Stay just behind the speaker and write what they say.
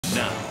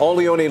now.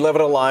 Only on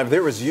 11 Alive,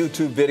 there is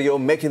YouTube video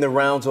making the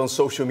rounds on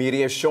social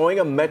media showing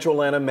a Metro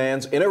Atlanta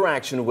man's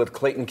interaction with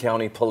Clayton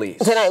County Police.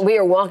 Tonight, we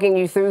are walking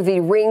you through the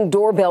Ring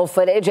doorbell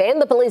footage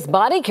and the police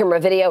body camera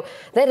video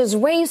that has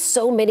raised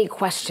so many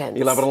questions.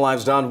 11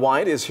 Alive's Don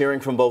White is hearing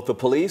from both the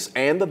police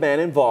and the man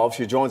involved.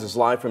 She joins us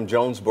live from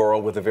Jonesboro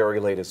with the very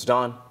latest.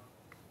 Don.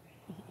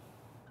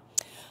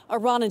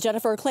 Ron and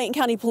Jennifer, Clayton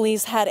County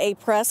Police had a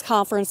press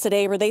conference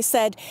today where they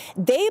said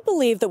they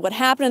believe that what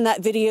happened in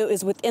that video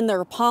is within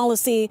their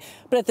policy.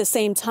 But at the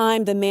same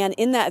time, the man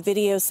in that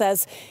video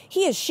says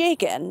he is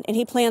shaken and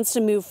he plans to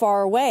move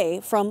far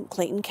away from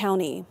Clayton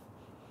County.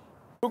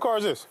 Whose car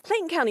is this?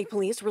 Clayton County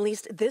Police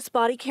released this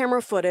body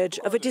camera footage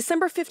of a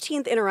December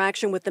 15th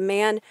interaction with the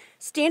man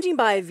standing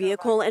by a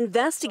vehicle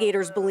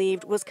investigators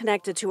believed was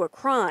connected to a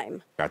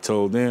crime. I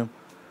told them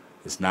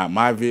it's not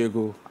my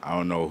vehicle. I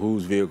don't know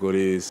whose vehicle it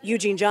is.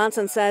 Eugene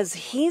Johnson says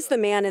he's the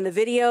man in the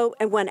video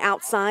and went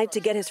outside to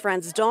get his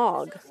friend's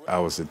dog. I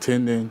was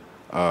attending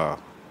a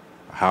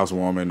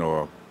housewarming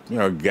or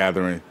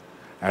gathering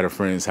at a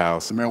friend's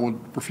house. The male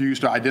would refuse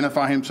to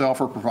identify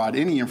himself or provide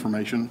any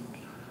information,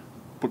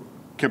 but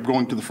kept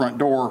going to the front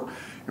door,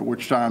 at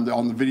which time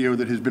on the video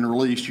that has been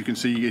released, you can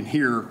see and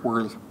hear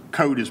where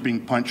code is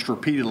being punched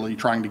repeatedly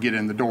trying to get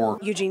in the door.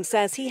 Eugene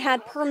says he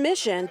had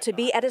permission to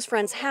be at his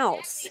friend's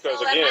house. Because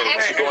again,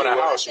 if you go in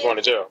the house, you're going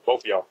to jail, both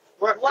of y'all.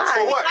 Why?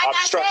 For what?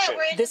 Obstruction.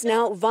 This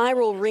now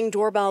viral Ring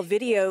doorbell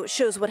video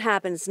shows what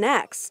happens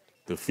next.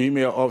 The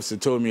female officer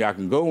told me I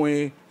can go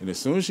in, and as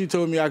soon as she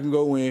told me I can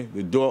go in,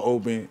 the door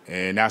opened,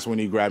 and that's when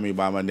he grabbed me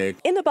by my neck.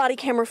 In the body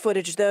camera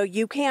footage, though,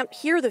 you can't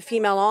hear the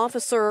female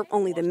officer,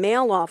 only the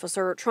male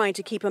officer trying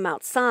to keep him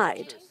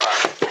outside.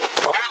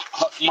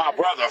 My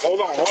brother, hold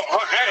on.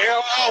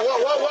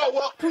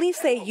 Whoa. Police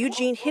say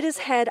Eugene hit his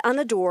head on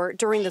the door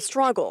during the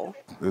struggle.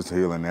 This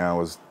healing now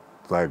is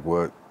like,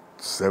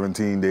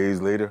 17 days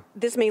later?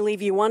 This may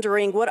leave you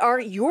wondering, what are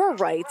your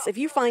rights if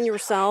you find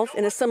yourself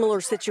in a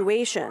similar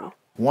situation?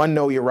 1,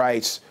 know your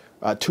rights.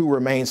 2,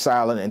 remain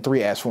silent. And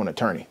 3, ask for an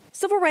attorney.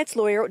 Civil rights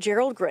lawyer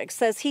Gerald Griggs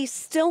says he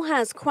still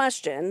has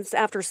questions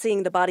after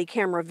seeing the body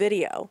camera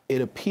video.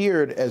 It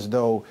appeared as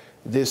though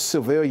this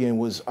civilian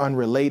was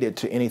unrelated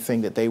to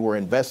anything that they were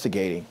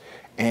investigating,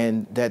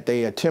 and that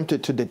they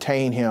attempted to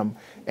detain him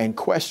and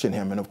question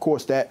him. And of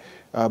course, that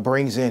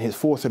brings in his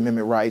 4th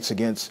Amendment rights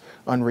against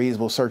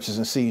unreasonable searches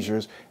and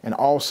seizures, and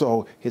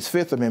also his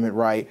 5th Amendment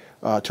right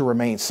to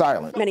remain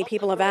silent. Many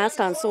people have asked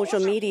on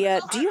social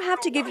media, do you have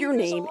to give your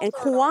name and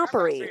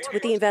cooperate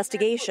with the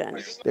investigation?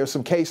 There's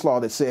some case law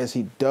that says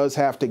he does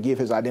have to give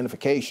his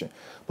identification,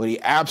 but he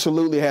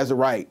absolutely has the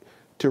right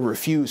to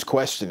refuse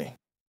questioning.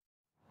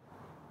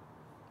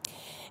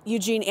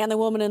 Eugene and the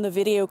woman in the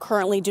video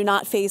currently do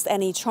not face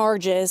any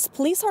charges.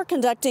 Police are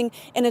conducting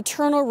an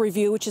internal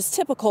review, which is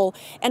typical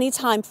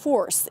anytime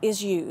force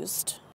is used.